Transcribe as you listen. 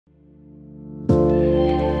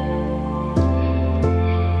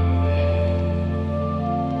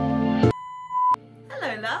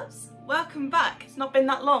welcome back. It's not been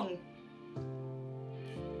that long.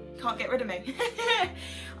 Can't get rid of me.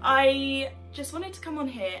 I just wanted to come on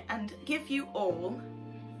here and give you all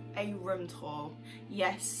a room tour.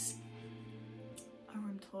 Yes, a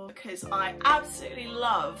room tour, because I absolutely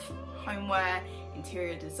love homeware,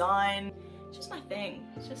 interior design. It's just my thing.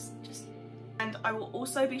 It's just and I will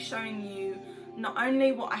also be showing you not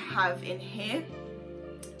only what I have in here,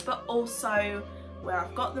 but also where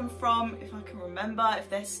I've got them from, if I can remember, if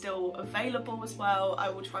they're still available as well. I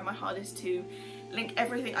will try my hardest to link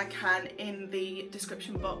everything I can in the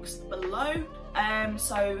description box below.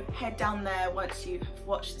 So head down there once you have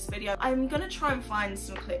watched this video. I'm gonna try and find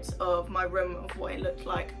some clips of my room of what it looked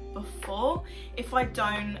like before. If I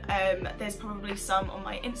don't, there's probably some on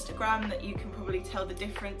my Instagram that you can probably tell the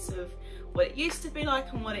difference of what it used to be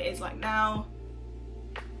like and what it is like now.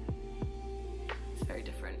 It's very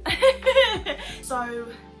different. So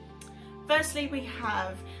firstly we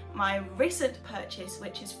have my recent purchase,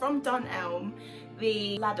 which is from Dunelm,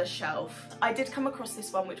 the ladder shelf. I did come across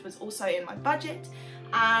this one, which was also in my budget,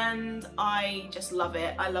 and I just love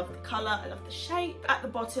it. I love the colour, I love the shape. At the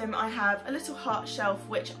bottom I have a little heart shelf,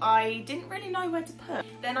 which I didn't really know where to put.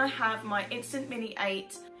 Then I have my Instant Mini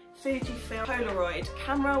 8 Fujifilm Polaroid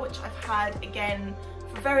camera, which I've had again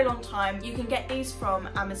for a very long time. You can get these from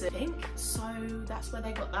Amazon, I think, so that's where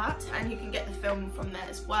they got that, and you can get the film from there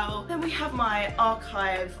as well. Then we have my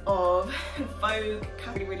archive of Vogue.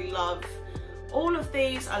 I really love all of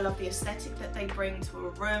these. I love the aesthetic that they bring to a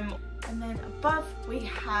room. And then above we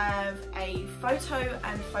have a photo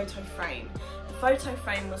and photo frame. The photo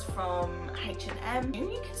frame was from H&M.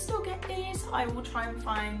 You can still get these. I will try and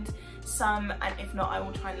find some, and if not, I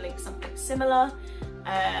will try and link something similar.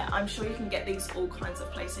 I'm sure you can get these all kinds of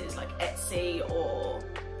places like Etsy or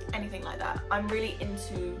anything like that. I'm really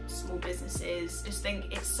into small businesses. Just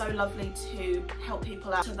think it's so lovely to help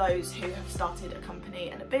people out, to those who have started a company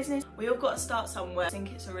and a business. We all got to start somewhere. I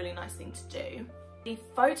think it's a really nice thing to do. The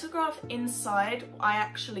photograph inside I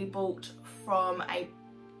actually bought from a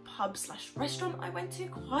pub/restaurant I went to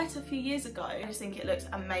quite a few years ago. I just think it looks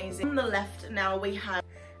amazing. On the left now we have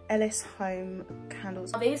Ellis Home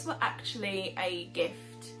candles. These were actually a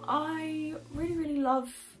gift. I really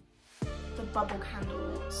love the bubble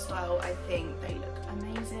candle style. I think they look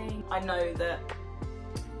amazing. I know that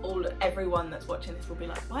everyone that's watching this will be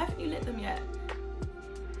like, why haven't you lit them yet?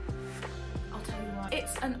 I'll tell you why.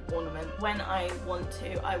 It's an ornament. When I want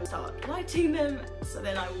to, I will start lighting them, so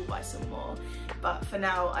then I will buy some more. But for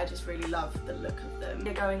now, I just really love the look of them.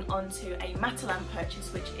 We're going on to a Matalan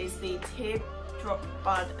purchase, which is the teardrop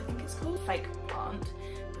bud, I think it's called, fake plant,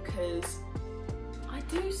 because I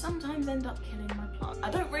do sometimes end up killing my plants. I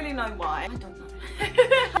don't really know why. I don't know.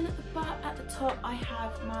 And at the top I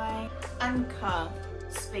have my Anchor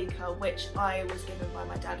speaker, which I was given by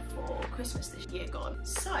my dad for Christmas this year gone.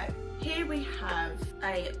 So here we have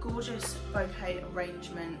a gorgeous bouquet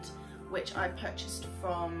arrangement, which I purchased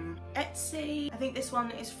from Etsy. I think this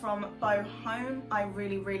one is from Bow Home. I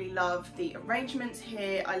really love the arrangements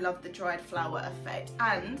here. I love the dried flower effect,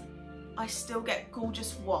 and I still get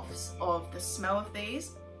gorgeous wafts of the smell of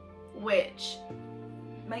these, which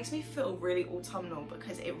makes me feel really autumnal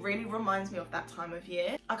because it really reminds me of that time of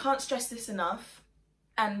year. I can't stress this enough,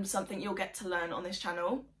 and something you'll get to learn on this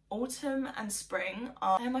channel. Autumn and spring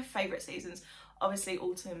are my favourite seasons. Obviously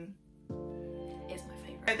autumn is my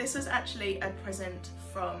favourite. So this was actually a present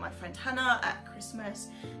from my friend Hannah at Christmas.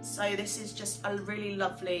 So this is just a really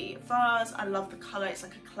lovely vase. I love the colour. It's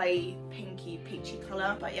like a clay pinky peachy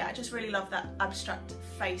colour. But yeah, I just really love that abstract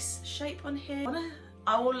face shape on here.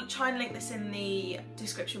 I will try and link this in the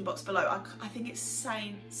description box below. I think it's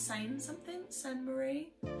Saint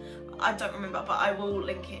Marie. I don't remember, but I will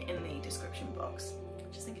link it in the description box.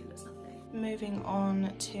 I just think it looks lovely. Moving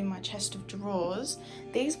on to my chest of drawers.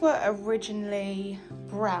 These were originally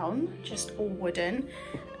brown, just all wooden.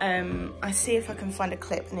 I see if I can find a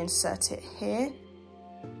clip and insert it here,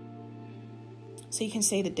 so you can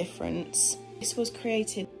see the difference. This was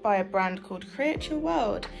created by a brand called Create Your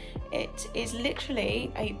World. It is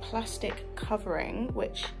literally a plastic covering,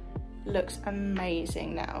 which looks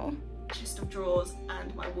amazing now. Chest of drawers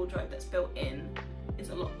and my wardrobe that's built in is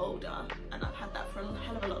a lot older, and I've had that for a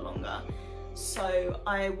hell of a lot longer. So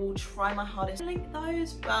I will try my hardest to link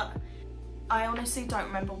those, but I honestly don't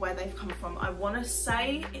remember where they've come from. I want to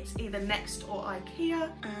say it's either Next or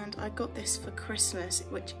IKEA. And I got this for Christmas,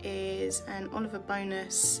 which is an Oliver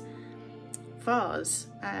Bonus vase,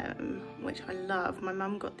 which I love. My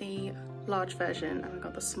mum got the large version and I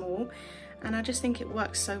got the small, and I just think it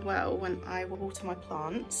works so well when I water my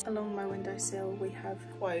plants. Along my windowsill we have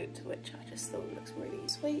Quote, which I just thought looks really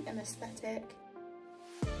sweet and aesthetic.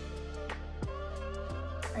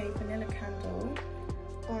 a vanilla candle.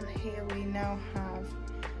 On here we now have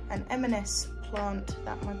an M&S plant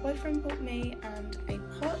that my boyfriend bought me and a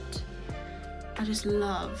pot. I just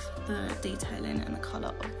love the detailing and the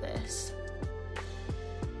colour of this.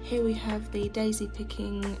 Here we have the daisy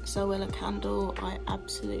picking Zoella candle. I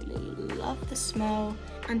absolutely love the smell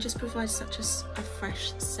and just provides such a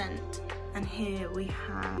fresh scent. And here we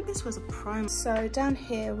have, I think this was a primer. So down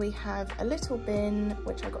here we have a little bin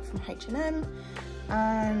which I got from H&M,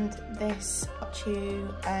 and this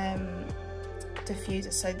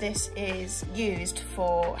diffuser. So this is used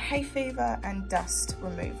for hay fever and dust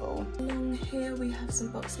removal. Along here we have some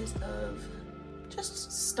boxes of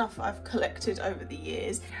just stuff I've collected over the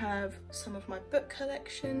years. I have some of my book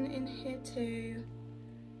collection in here too,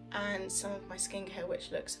 and some of my skincare,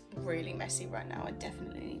 which looks really messy right now. I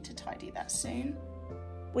definitely need to tidy that soon.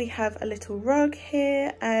 We have a little rug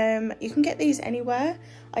here. You can get these anywhere.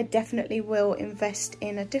 I definitely will invest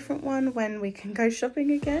in a different one when we can go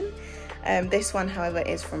shopping again. This one, however,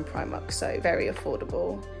 is from Primark, so very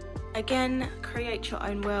affordable. Again, create your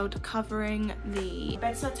own world covering. The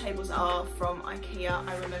bedside tables are from IKEA.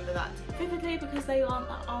 I remember that vividly because they aren't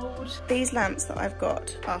that old. These lamps that I've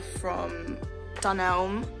got are from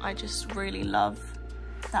Dunelm. I just really love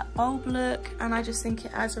that bulb look, and I just think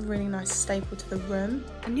it adds a really nice staple to the room.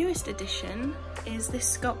 The newest addition is this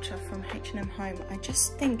sculpture from H&M Home. I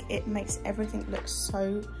just think it makes everything look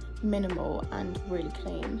so minimal and really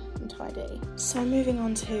clean and tidy. So moving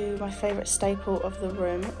on to my favourite staple of the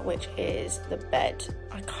room, which is the bed.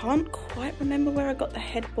 I can't quite remember where I got the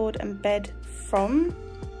headboard and bed from,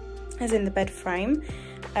 as in the bed frame.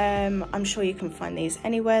 I'm sure you can find these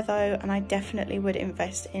anywhere though, and I definitely would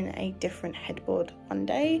invest in a different headboard one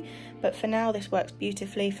day, but for now this works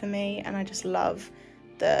beautifully for me, and I just love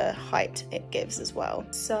the height it gives as well.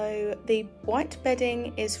 So the white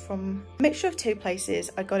bedding is from a mixture of two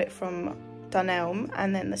places. I got it from Dunelm,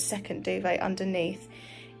 and then the second duvet underneath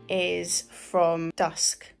is from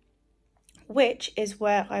Dusk, which is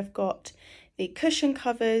where I've got the cushion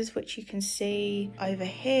covers, which you can see over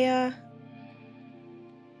here.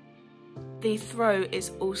 The throw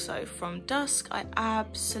is also from Dusk. I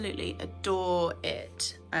absolutely adore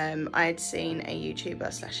it. I had seen a YouTuber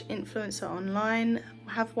 / influencer online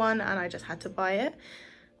have one, and I just had to buy it.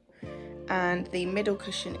 And the middle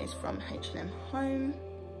cushion is from H&M Home.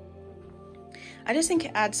 I just think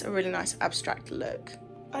it adds a really nice abstract look.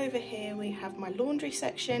 Over here we have my laundry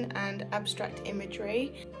section and abstract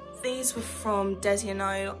imagery. These were from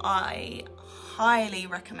Desio. I highly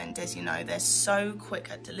recommend Desio. They're so quick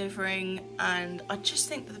at delivering, and I just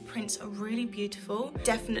think that the prints are really beautiful.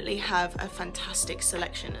 Definitely have a fantastic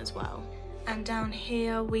selection as well. And down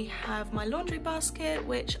here we have my laundry basket,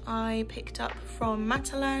 which I picked up from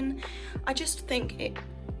Matalan. I just think it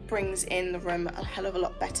brings in the room a hell of a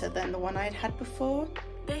lot better than the one I had before.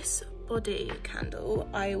 This body candle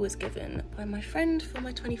I was given by my friend for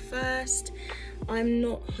my 21st. I'm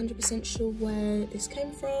not 100% sure where this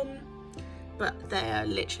came from, but they are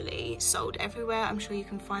literally sold everywhere. I'm sure you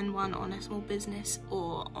can find one on a small business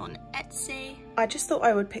or on Etsy. I just thought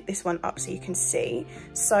I would pick this one up so you can see.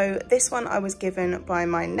 So this one I was given by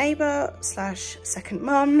my neighbour / second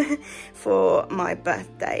mum for my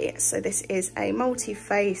birthday. So this is a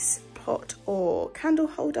multi-face pot or candle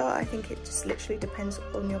holder. I think it just literally depends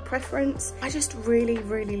on your preference. I just really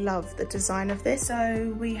love the design of this.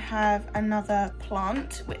 So we have another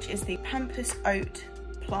plant, which is the Pampas Oat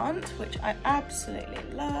plant, which I absolutely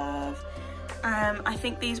love. I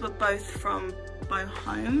think these were both from Vogue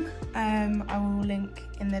Home. I will link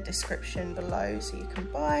in the description below so you can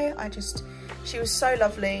buy. She was so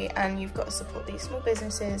lovely, and you've got to support these small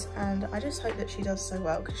businesses, and I just hope that she does so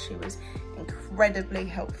well because she was incredibly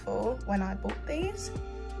helpful when I bought these.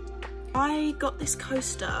 I got this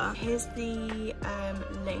coaster. Here's the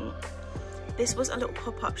link. This was a little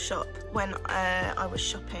pop-up shop when I was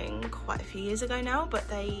shopping quite a few years ago now, but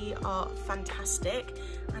they are fantastic,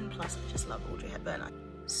 and plus I just love Audrey Hepburn.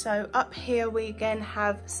 So up here we again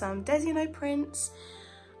have some Desio prints.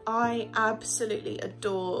 I absolutely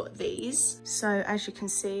adore these. So as you can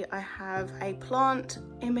see, I have a plant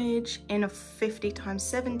image in a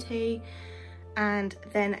 50x70, and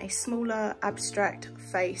then a smaller abstract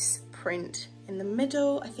face print in the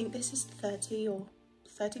middle. I think this is 30 or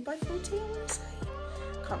 30x40, I want to say.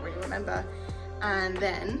 Can't really remember. And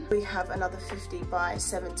then we have another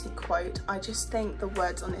 50x70 quote. I just think the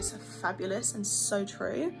words on this are fabulous and so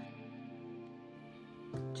true.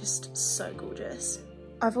 Just so gorgeous.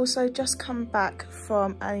 I've also just come back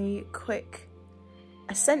from a quick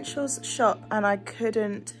essentials shop, and I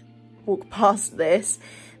couldn't walk past this.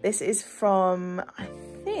 This is from, I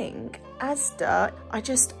think, Asda. I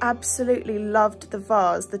just absolutely loved the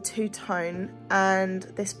vase, the two-tone, and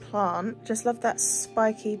this plant. Just love that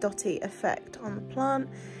spiky, dotty effect on the plant.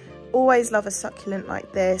 Always love a succulent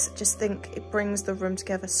like this. Just think it brings the room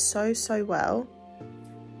together so, so well.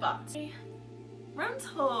 But room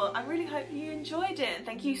tour, I really hope you enjoyed it.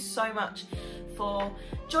 Thank you so much for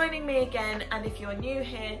joining me again, and if you're new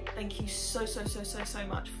here, thank you so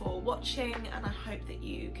much for watching, and I hope that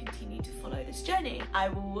you continue to follow this journey. I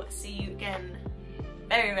will see you again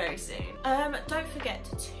very soon. Don't forget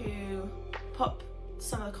to pop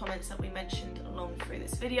some of the comments that we mentioned along through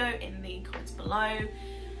this video in the comments below.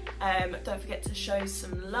 Don't forget to show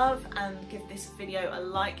some love and give this video a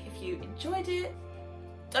like if you enjoyed it.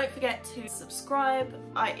 Don't forget to subscribe.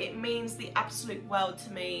 It means the absolute world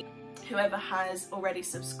to me. Whoever has already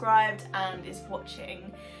subscribed and is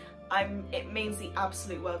watching, it means the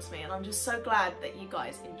absolute world to me, and I'm just so glad that you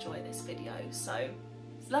guys enjoy this video. So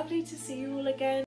it's lovely to see you all again.